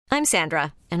I'm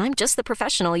Sandra, and I'm just the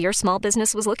professional your small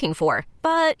business was looking for.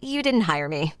 But you didn't hire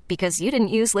me because you didn't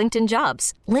use LinkedIn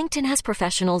Jobs. LinkedIn has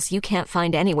professionals you can't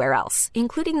find anywhere else,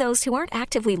 including those who aren't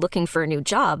actively looking for a new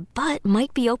job, but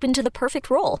might be open to the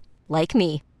perfect role, like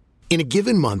me. In a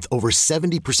given month, over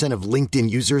 70% of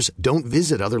LinkedIn users don't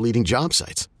visit other leading job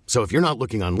sites. So if you're not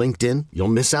looking on LinkedIn, you'll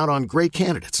miss out on great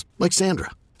candidates like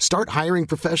Sandra. Start hiring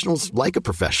professionals like a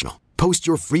professional. Post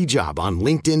your free job on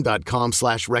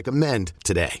linkedin.com/recommend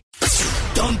today.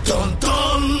 Dun, dun,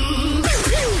 dun.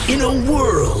 In a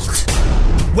world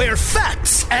where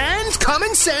facts and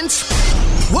common sense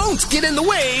won't get in the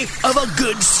way of a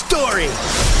good story.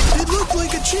 It looked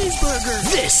like a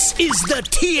cheeseburger. This is the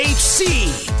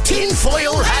THC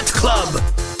Tinfoil Hat Club.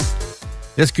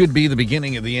 This could be the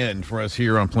beginning of the end for us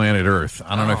here on planet Earth.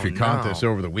 I don't know if you caught this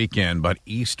over the weekend, but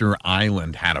Easter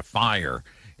Island had a fire,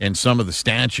 and some of the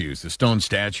statues, the stone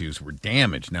statues, were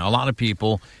damaged. Now, a lot of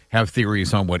people have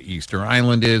theories on what Easter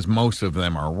Island is. Most of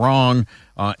them are wrong.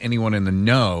 Anyone in the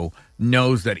know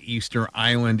knows that Easter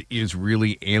Island is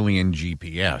really alien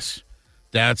GPS.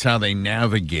 That's how they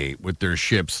navigate with their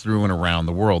ships through and around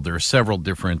the world. There are several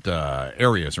different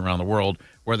areas around the world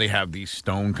where they have these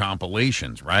stone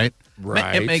compilations, right?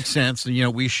 Right. It makes sense. You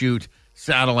know, we shoot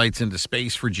satellites into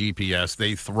space for GPS.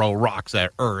 They throw rocks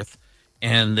at Earth,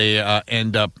 and they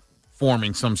end up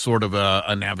forming some sort of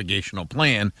a navigational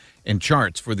plan and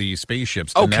charts for these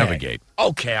spaceships to navigate.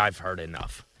 Okay, I've heard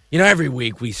enough. You know, every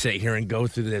week we sit here and go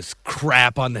through this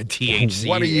crap on the THC.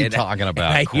 What are you talking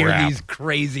about? I hear these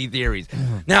crazy theories.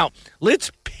 Now,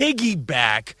 let's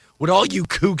piggyback what all you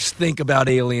kooks think about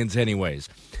aliens anyways.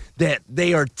 That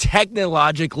they are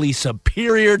technologically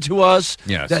superior to us,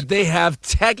 yes. That they have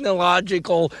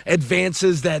technological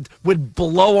advances that would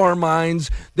blow our minds.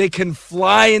 They can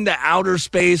fly into outer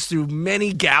space through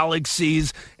many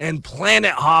galaxies and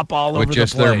planet hop all over the place. With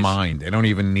just their mind. They don't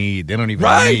even need.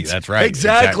 Right. That's right.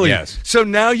 Exactly. Yes. So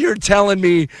now you're telling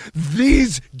me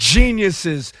these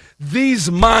geniuses, these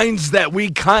minds that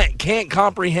we can't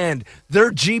comprehend,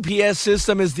 their GPS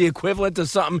system is the equivalent to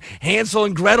something Hansel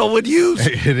and Gretel would use?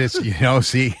 It is,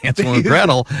 see, Hansel and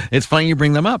Gretel, it's funny you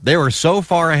bring them up. They were so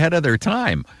far ahead of their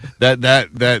time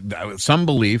that some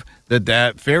believe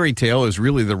that fairy tale is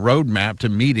really the roadmap to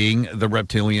meeting the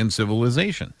reptilian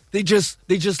civilization. They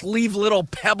just leave little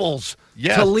pebbles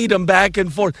to lead them back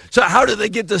and forth. So how do they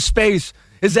get to space?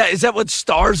 Is that what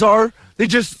stars are? They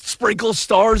just sprinkle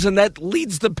stars, and that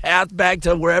leads the path back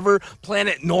to wherever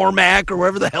planet Normac or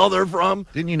wherever the hell they're from.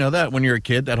 Didn't you know that when you're a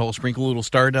kid, that whole sprinkle a little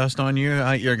stardust on you,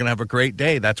 you're going to have a great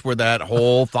day? That's where that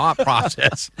whole thought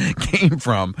process came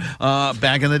from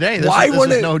back in the day. This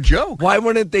is no joke. Why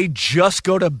wouldn't they just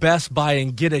go to Best Buy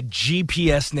and get a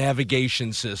GPS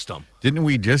navigation system? Didn't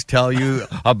we just tell you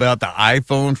about the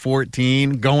iPhone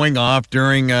 14 going off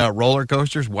during roller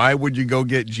coasters? Why would you go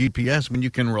get GPS when you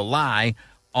can rely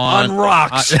on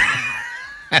rocks?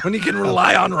 When you can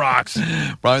rely on rocks.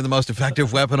 Probably the most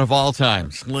effective weapon of all time,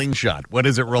 slingshot. What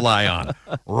does it rely on?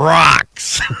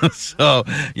 Rocks. So,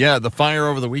 yeah, the fire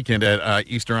over the weekend at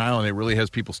Easter Island, it really has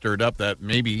people stirred up that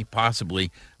maybe,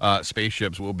 possibly,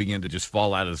 spaceships will begin to just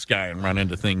fall out of the sky and run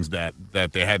into things that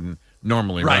they hadn't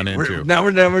normally run into. Now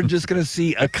we're just going to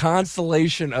see a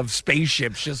constellation of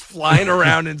spaceships just flying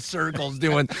around in circles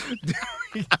doing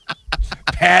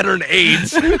pattern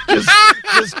 8s,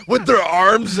 just with their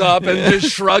arms up and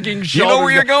just shrugging shoulders. You know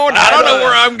where you're going? I don't know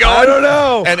where I'm going. I don't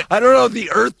know. And I don't know.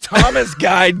 The Earth Thomas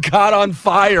guide caught on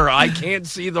fire. I can't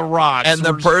see the rocks. And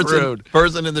the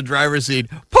person in the driver's seat,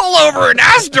 pull over and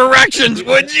ask directions,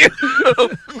 would you?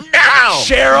 Now.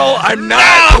 Cheryl, I'm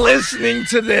not listening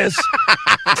to this.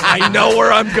 I know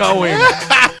where I'm going.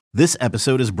 This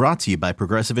episode is brought to you by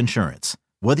Progressive Insurance.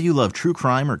 Whether you love true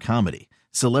crime or comedy,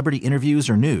 celebrity interviews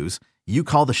or news, you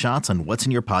call the shots on what's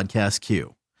in your podcast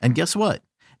queue. And guess what?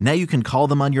 Now you can call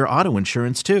them on your auto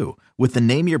insurance too with the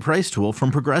Name Your Price tool from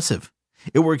Progressive.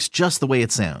 It works just the way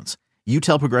it sounds. You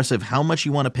tell Progressive how much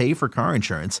you want to pay for car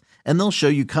insurance, and they'll show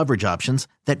you coverage options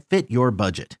that fit your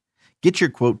budget. Get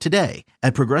your quote today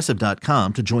at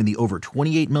Progressive.com to join the over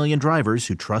 28 million drivers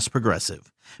who trust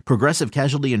Progressive. Progressive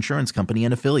Casualty Insurance Company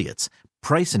and Affiliates.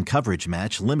 Price and coverage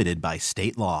match limited by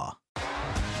state law.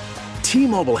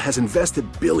 T-Mobile has invested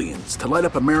billions to light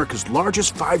up America's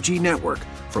largest 5G network,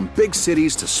 from big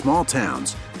cities to small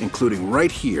towns, including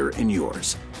right here in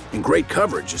yours. And great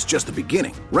coverage is just the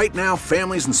beginning. Right now,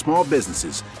 families and small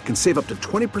businesses can save up to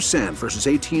 20% versus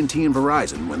AT&T and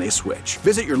Verizon when they switch.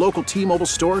 Visit your local T-Mobile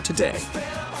store today.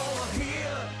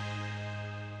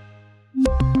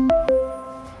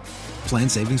 Plan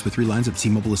savings with 3 lines of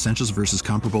T-Mobile Essentials versus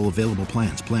comparable available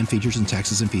plans. Plan features and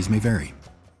taxes and fees may vary.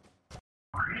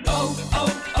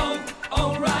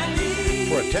 O'Reilly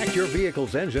Protect your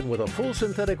vehicle's engine with a full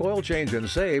synthetic oil change and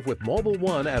save with Mobil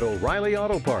 1 at O'Reilly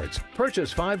Auto Parts.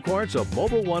 Purchase 5 quarts of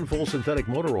Mobil 1 full synthetic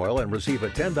motor oil and receive a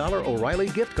 $10 O'Reilly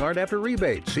gift card after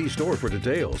rebate. See store for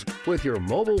details. With your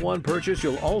Mobil 1 purchase,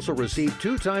 you'll also receive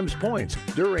 2 times points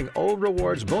during O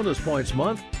Rewards Bonus Points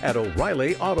Month at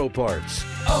O'Reilly Auto Parts.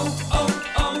 Oh,